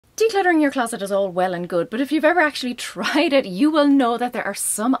Decluttering your closet is all well and good, but if you've ever actually tried it, you will know that there are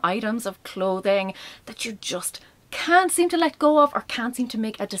some items of clothing that you just can't seem to let go of or can't seem to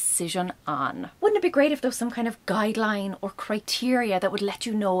make a decision on. Wouldn't it be great if there was some kind of guideline or criteria that would let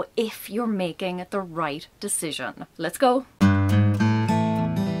you know if you're making the right decision? Let's go.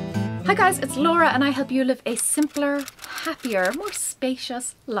 Hi guys, it's Laura and I help you live a simpler, happier, more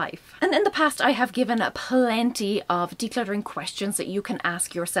spacious life. And in the past I have given plenty of decluttering questions that you can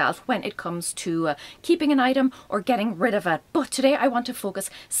ask yourself when it comes to keeping an item or getting rid of it. But today I want to focus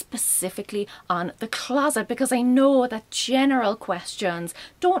specifically on the closet because I know that general questions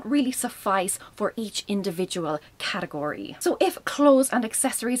don't really suffice for each individual category. So if clothes and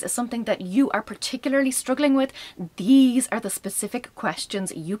accessories is something that you are particularly struggling with, these are the specific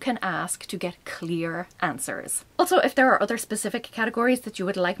questions you can ask to get clear answers. Also, if there are other specific categories that you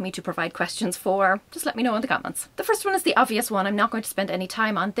would like me to provide questions for, just let me know in the comments. The first one is the obvious one. I'm not going to spend any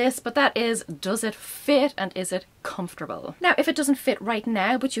time on this, but that is, does it fit and is it comfortable? Now, if it doesn't fit right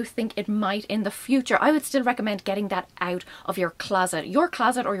now, but you think it might in the future, I would still recommend getting that out of your closet. Your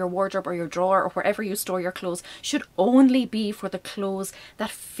closet or your wardrobe or your drawer or wherever you store your clothes should only be for the clothes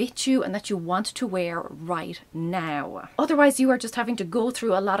that fit you and that you want to wear right now. Otherwise, you are just having to go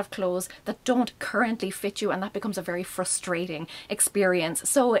through a lot of clothes that don't currently fit you, and that becomes a very frustrating experience.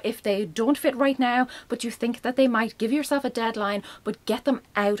 So if they don't fit right now, but you think that they might, give yourself a deadline, but get them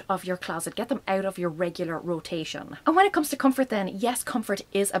out of your closet, get them out of your regular rotation. And when it comes to comfort then, yes, comfort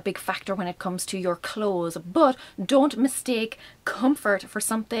is a big factor when it comes to your clothes, but don't mistake comfort for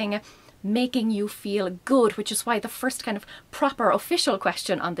something making you feel good, which is why the first kind of proper official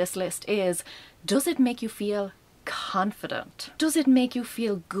question on this list is, does it make you feel confident? Does it make you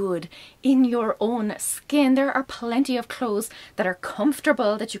feel good in your own skin? There are plenty of clothes that are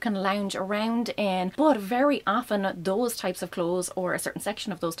comfortable that you can lounge around in, but very often those types of clothes or a certain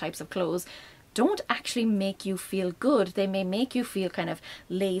section of those types of clothes don't actually make you feel good. They may make you feel kind of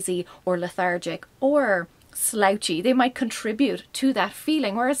lazy or lethargic or slouchy. They might contribute to that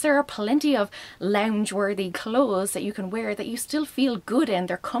feeling, whereas there are plenty of lounge-worthy clothes that you can wear that you still feel good in.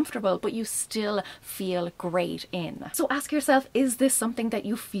 They're comfortable, but you still feel great in. So ask yourself, is this something that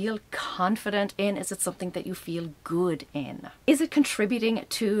you feel confident in? Is it something that you feel good in? Is it contributing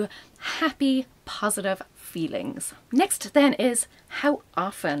to happy, positive feelings? Next then is, how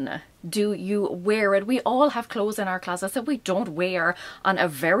often do you wear it? We all have clothes in our closets that we don't wear on a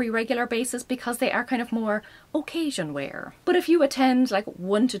very regular basis because they are kind of more occasion wear. But if you attend like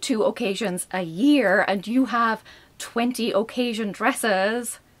 1 to 2 occasions a year and you have 20 occasion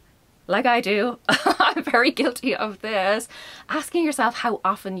dresses, like I do, I'm very guilty of this, asking yourself how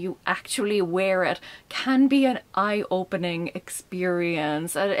often you actually wear it can be an eye-opening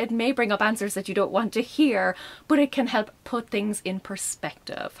experience. It may bring up answers that you don't want to hear, but it can help put things in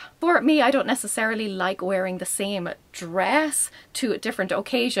perspective. For me, I don't necessarily like wearing the same dress to different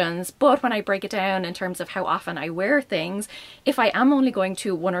occasions, but when I break it down in terms of how often I wear things, if I am only going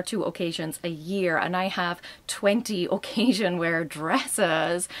to 1 or 2 occasions a year and I have 20 occasion wear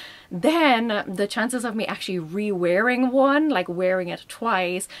dresses, then the chances of me actually re-wearing one, like wearing it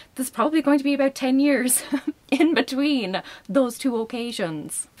twice, there's probably going to be about 10 years in between those 2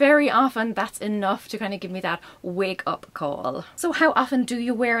 occasions. Very often that's enough to kind of give me that wake up call. So how often do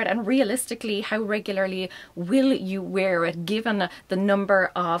you wear it, and realistically how regularly will you wear it given the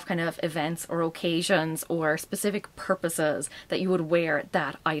number of kind of events or occasions or specific purposes that you would wear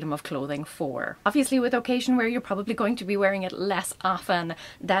that item of clothing for? Obviously with occasion wear you're probably going to be wearing it less often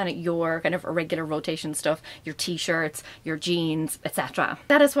than your kind of regular rotation stuff, your t-shirts, your jeans, etc.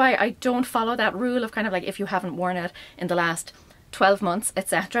 That is why I don't follow that rule of kind of like, if you haven't worn it in the last 12 months,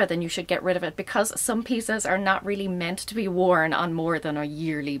 etc., then you should get rid of it, because some pieces are not really meant to be worn on more than a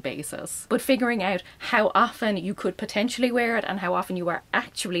yearly basis. But figuring out how often you could potentially wear it and how often you are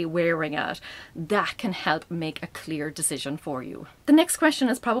actually wearing it, that can help make a clear decision for you. The next question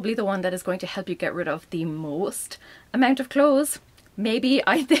is probably the one that is going to help you get rid of the most amount of clothes, maybe,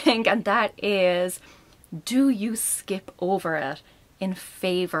 I think, and that is, do you skip over it in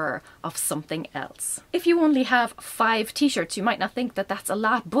favor of something else? If you only have 5 t-shirts, you might not think that that's a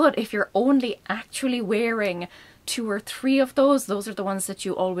lot, but if you're only actually wearing 2 or 3 of those are the ones that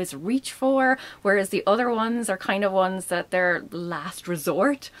you always reach for, whereas the other ones are kind of ones that they're last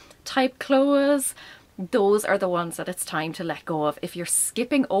resort type clothes. Those are the ones that it's time to let go of. If you're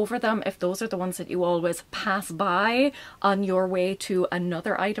skipping over them, if those are the ones that you always pass by on your way to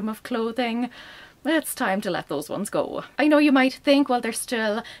another item of clothing, it's time to let those ones go. I know you might think, well, they're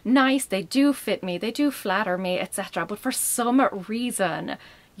still nice, they do fit me, they do flatter me, etc. But for some reason,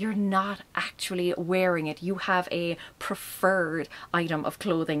 you're not actually wearing it. You have a preferred item of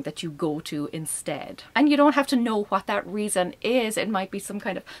clothing that you go to instead. And you don't have to know what that reason is. It might be some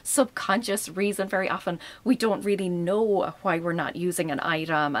kind of subconscious reason. Very often we don't really know why we're not using an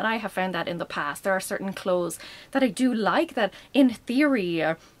item. And I have found that in the past. There are certain clothes that I do like that in theory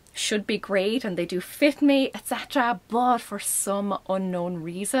should be great and they do fit me, etc. But for some unknown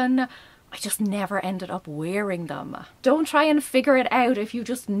reason, I just never ended up wearing them. Don't try and figure it out if you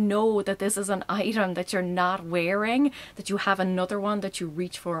just know that this is an item that you're not wearing, that you have another one that you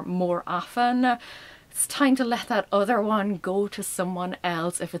reach for more often. It's time to let that other one go to someone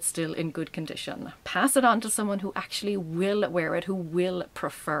else if it's still in good condition. Pass it on to someone who actually will wear it, who will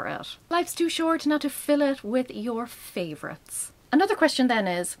prefer it. Life's too short not to fill it with your favorites. Another question then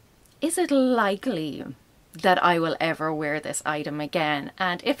is it likely that I will ever wear this item again?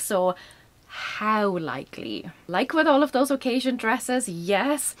 And if so, how likely? Like with all of those occasion dresses,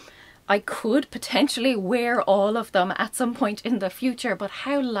 yes, I could potentially wear all of them at some point in the future, but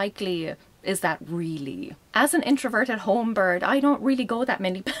how likely is that really? As an introverted home bird, I don't really go that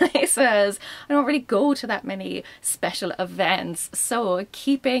many places. I don't really go to that many special events. So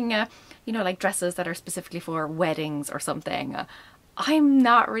keeping, like dresses that are specifically for weddings or something, I'm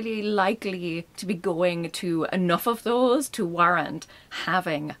not really likely to be going to enough of those to warrant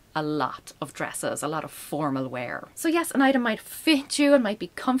having a lot of dresses, a lot of formal wear. So yes, an item might fit you, it might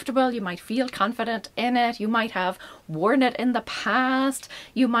be comfortable, you might feel confident in it, you might have worn it in the past,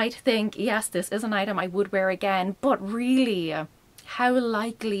 you might think, yes, this is an item I would wear again, but really, how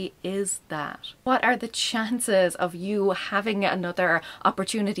likely is that? What are the chances of you having another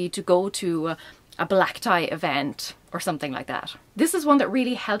opportunity to go to a black tie event or something like that? This is one that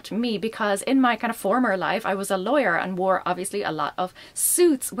really helped me because in my kind of former life I was a lawyer and wore obviously a lot of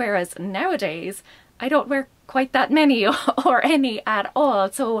suits, whereas nowadays I don't wear quite that many or any at all.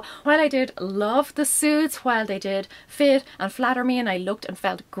 So while I did love the suits, while they did fit and flatter me and I looked and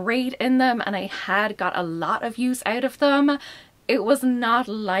felt great in them and I had got a lot of use out of them, it was not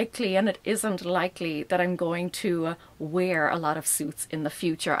likely, and it isn't likely, that I'm going to wear a lot of suits in the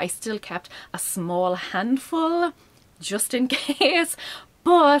future. I still kept a small handful just in case,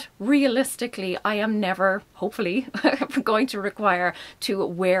 but realistically I am never, hopefully, going to require to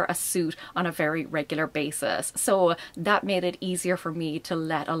wear a suit on a very regular basis. So that made it easier for me to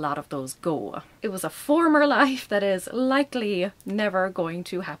let a lot of those go. It was a former life that is likely never going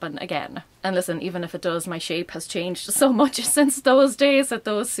to happen again. And listen, even if it does, my shape has changed so much since those days that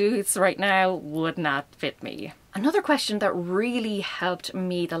those suits right now would not fit me. Another question that really helped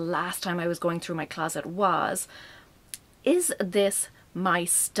me the last time I was going through my closet was, is this my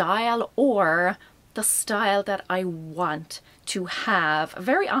style or the style that I want to have?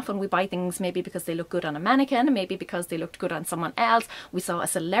 Very often we buy things maybe because they look good on a mannequin, maybe because they looked good on someone else. We saw a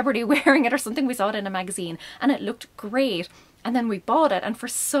celebrity wearing it or something, we saw it in a magazine and it looked great. And then we bought it and for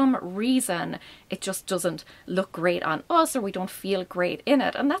some reason it just doesn't look great on us or we don't feel great in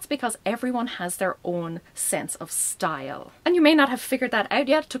it. And that's because everyone has their own sense of style. And you may not have figured that out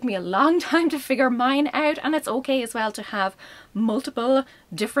yet. It took me a long time to figure mine out, and it's okay as well to have multiple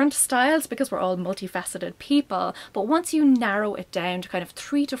different styles because we're all multifaceted people. But once you narrow it down to kind of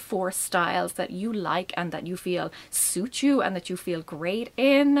 3 to 4 styles that you like and that you feel suit you and that you feel great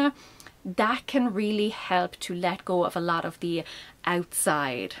in, that can really help to let go of a lot of the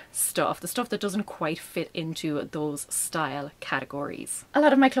outside stuff, the stuff that doesn't quite fit into those style categories. A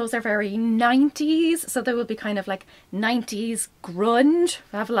lot of my clothes are very 90s, so they will be kind of like 90s grunge.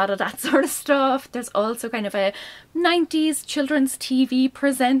 I have a lot of that sort of stuff. There's also kind of a 90s children's TV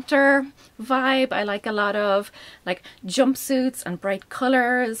presenter vibe. I like a lot of like jumpsuits and bright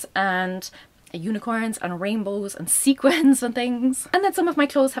colors and unicorns and rainbows and sequins and things. And then some of my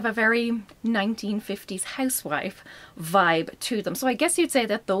clothes have a very 1950s housewife vibe to them. So I guess you'd say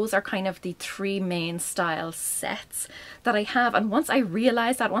that those are kind of the 3 main style sets that I have. And once I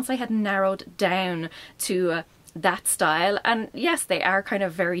realized that, once I had narrowed down to that style, and yes, they are kind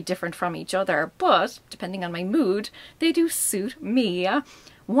of very different from each other, but depending on my mood, they do suit me.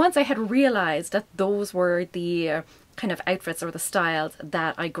 Once I had realized that those were the kind of outfits or the styles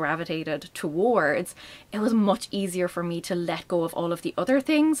that I gravitated towards, it was much easier for me to let go of all of the other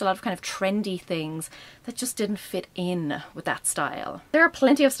things, a lot of kind of trendy things that just didn't fit in with that style. There are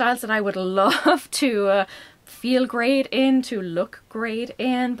plenty of styles that I would love to feel great in, to look great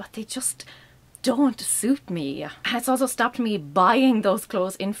in, but they just don't suit me. It's also stopped me buying those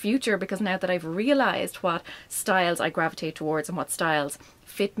clothes in future because now that I've realized what styles I gravitate towards and what styles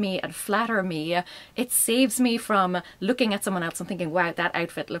fit me and flatter me, it saves me from looking at someone else and thinking, wow, that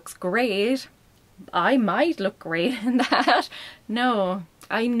outfit looks great, I might look great in that. No,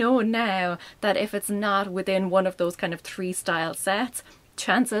 I know now that if it's not within one of those kind of 3 style sets,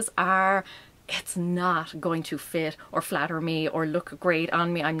 chances are it's not going to fit or flatter me or look great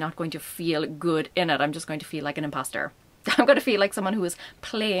on me. I'm not going to feel good in it. I'm just going to feel like an imposter. I'm going to feel like someone who is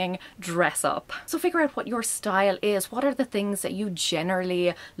playing dress up. So figure out what your style is. What are the things that you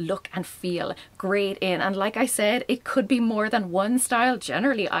generally look and feel great in? And like I said, it could be more than one style.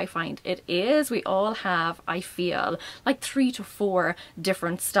 Generally, I find it is. We all have, I feel, like 3 to 4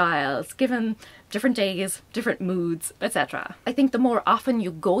 different styles, given different days, different moods, etc. I think the more often you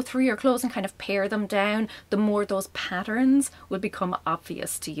go through your clothes and kind of pare them down, the more those patterns will become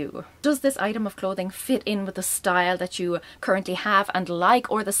obvious to you. Does this item of clothing fit in with the style that you currently have and like,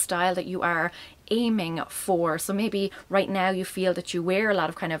 or the style that you are aiming for? So maybe right now you feel that you wear a lot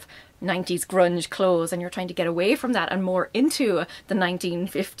of kind of 90s grunge clothes and you're trying to get away from that and more into the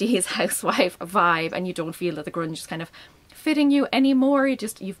 1950s housewife vibe, and you don't feel that the grunge is kind of fitting you anymore.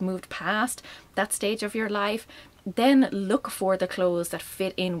 You've moved past that stage of your life. Then look for the clothes that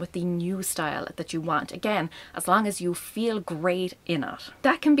fit in with the new style that you want. Again, as long as you feel great in it.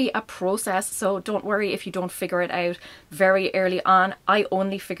 That can be a process, so don't worry if you don't figure it out very early on. I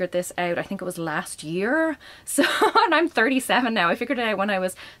only figured this out, I think it was last year. So, and I'm 37 now. I figured it out when I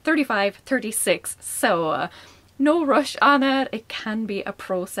was 35, 36. So no rush on it. It can be a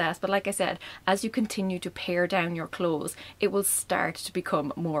process, but like I said, as you continue to pare down your clothes, it will start to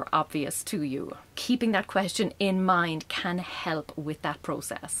become more obvious to you. Keeping that question in mind can help with that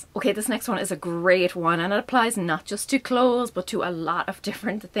process. Okay, this next one is a great one, and it applies not just to clothes, but to a lot of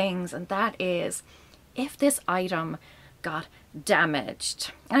different things, and that is, if this item got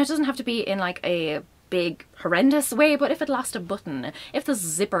damaged, and it doesn't have to be in like a big horrendous way, but if it lost a button, if the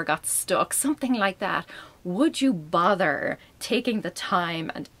zipper got stuck, something like that, would you bother taking the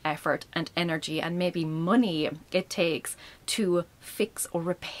time and effort and energy and maybe money it takes to fix or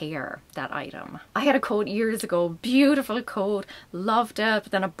repair that item? I had a coat years ago, beautiful coat, loved it,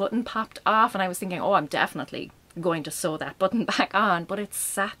 but then a button popped off and I was thinking, oh, I'm definitely going to sew that button back on, but it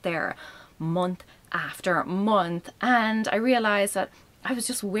sat there month after month, and I realized that I was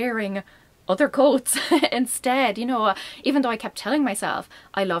just wearing other coats instead. You know, even though I kept telling myself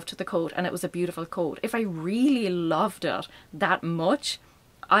I loved the coat and it was a beautiful coat, if I really loved it that much,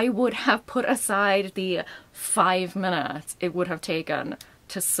 I would have put aside the 5 minutes it would have taken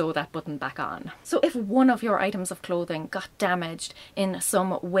to sew that button back on. So if one of your items of clothing got damaged in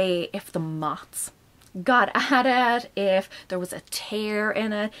some way, if the moths got at it, if there was a tear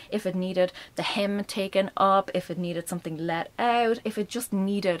in it, if it needed the hem taken up, if it needed something let out, if it just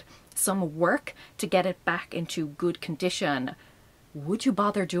needed some work to get it back into good condition, would you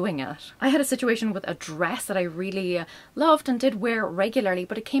bother doing it? I had a situation with a dress that I really loved and did wear regularly,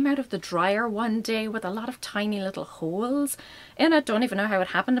 but it came out of the dryer one day with a lot of tiny little holes in it. Don't even know how it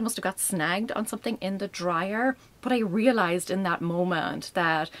happened. It must have got snagged on something in the dryer. But I realized in that moment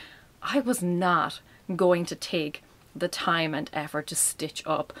that I was not going to take the time and effort to stitch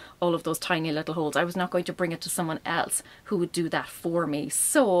up all of those tiny little holes. I was not going to bring it to someone else who would do that for me.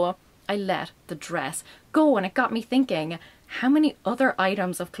 So I let the dress go, and it got me thinking, how many other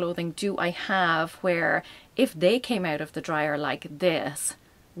items of clothing do I have where if they came out of the dryer like this,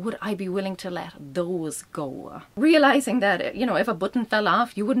 would I be willing to let those go? Realizing that, you know, if a button fell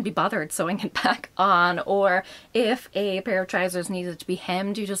off, you wouldn't be bothered sewing it back on, or if a pair of trousers needed to be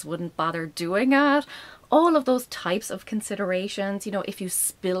hemmed, you just wouldn't bother doing it. All of those types of considerations, you know, if you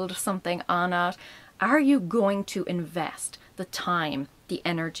spilled something on it, are you going to invest the time, the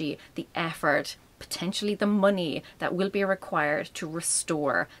energy, the effort, potentially the money that will be required to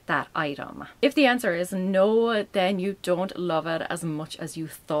restore that item? If the answer is no, then you don't love it as much as you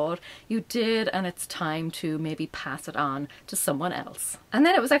thought you did, and it's time to maybe pass it on to someone else. And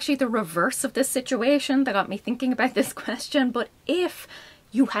then it was actually the reverse of this situation that got me thinking about this question. But if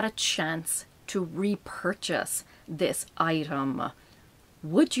you had a chance to repurchase this item,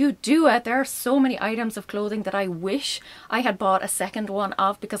 would you do it? There are so many items of clothing that I wish I had bought a second one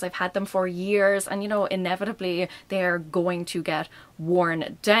of, because I've had them for years, and you know, inevitably they're going to get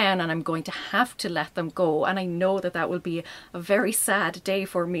worn down and I'm going to have to let them go, and I know that that will be a very sad day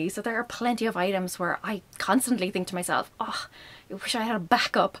for me. So there are plenty of items where I constantly think to myself, oh, I wish I had a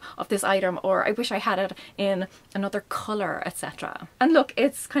backup of this item, or I wish I had it in another color, etc. And look,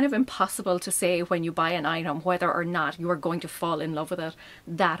 it's kind of impossible to say when you buy an item whether or not you are going to fall in love with it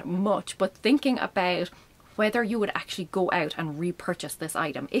that much, but thinking about whether you would actually go out and repurchase this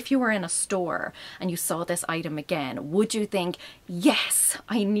item. If you were in a store and you saw this item again, would you think, yes,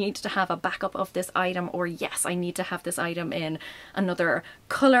 I need to have a backup of this item, or yes, I need to have this item in another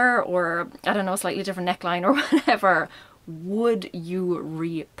color, or I don't know, slightly different neckline or whatever? would you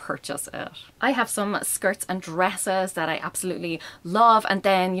repurchase it? I have some skirts and dresses that I absolutely love, and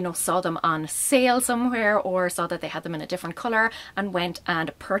then, you know, saw them on sale somewhere or saw that they had them in a different color and went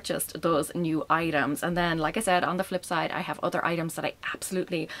and purchased those new items. And then, like I said, on the flip side, I have other items that I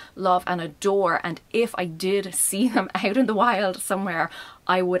absolutely love and adore, and if I did see them out in the wild somewhere,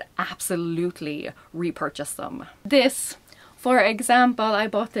 I would absolutely repurchase them. This, for example, I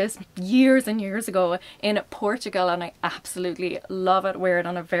bought this years and years ago in Portugal, and I absolutely love it, wear it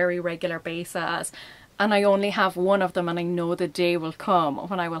on a very regular basis. And I only have one of them, and I know the day will come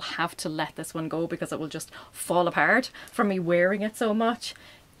when I will have to let this one go because it will just fall apart from me wearing it so much.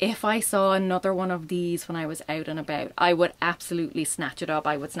 If I saw another one of these when I was out and about, I would absolutely snatch it up.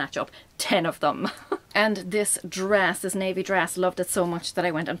 I would snatch up 10 of them. And this dress, this navy dress, loved it so much that I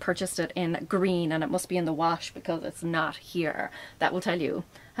went and purchased it in green, and it must be in the wash because it's not here. That will tell you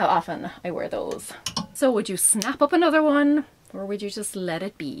how often I wear those. So would you snap up another one, or would you just let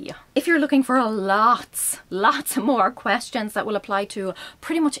it be? If you're looking for lots more questions that will apply to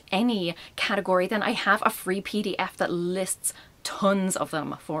pretty much any category, then I have a free PDF that lists tons of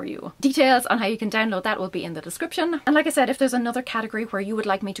them for you. Details on how you can download that will be in the description. And like I said, if there's another category where you would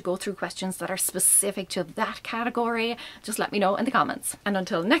like me to go through questions that are specific to that category, just let me know in the comments. And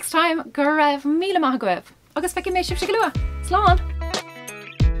until next time, go raibh míle maith go raibh. Agus feici mé sibh go luath. Slán!